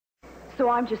So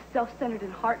I'm just self-centered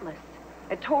and heartless.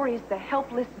 And Tori's the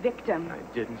helpless victim. I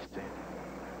didn't say that.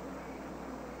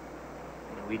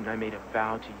 You know, Eden, I made a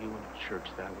vow to you in a church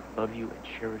that I would love you and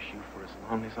cherish you for as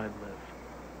long as I live.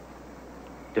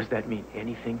 Does that mean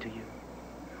anything to you?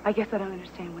 I guess I don't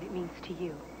understand what it means to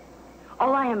you.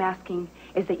 All I am asking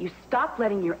is that you stop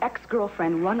letting your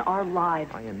ex-girlfriend run our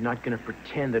lives. I am not going to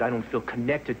pretend that I don't feel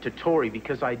connected to Tori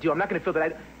because I do. I'm not going to feel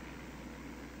that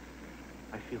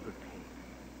I feel her pain.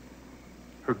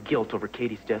 Her guilt over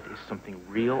Katie's death is something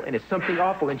real and it's something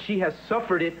awful, and she has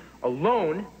suffered it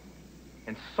alone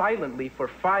and silently for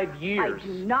 5 years. I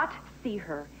do not see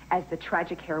her as the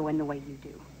tragic heroine the way you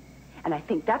do. And I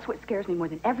think that's what scares me more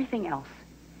than everything else,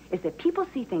 is that people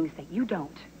see things that you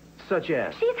don't. Such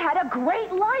as? She's had a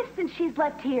great life since she's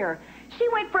left here. She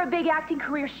went for a big acting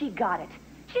career, she got it.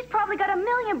 She's probably got a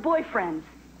million boyfriends.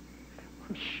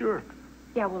 I'm sure.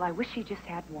 Yeah, well, I wish she just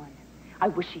had one. I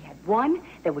wish she had one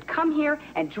that would come here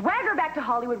and drag her back to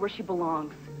Hollywood where she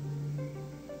belongs.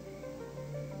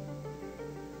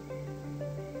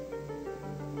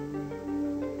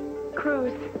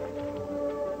 Cruz.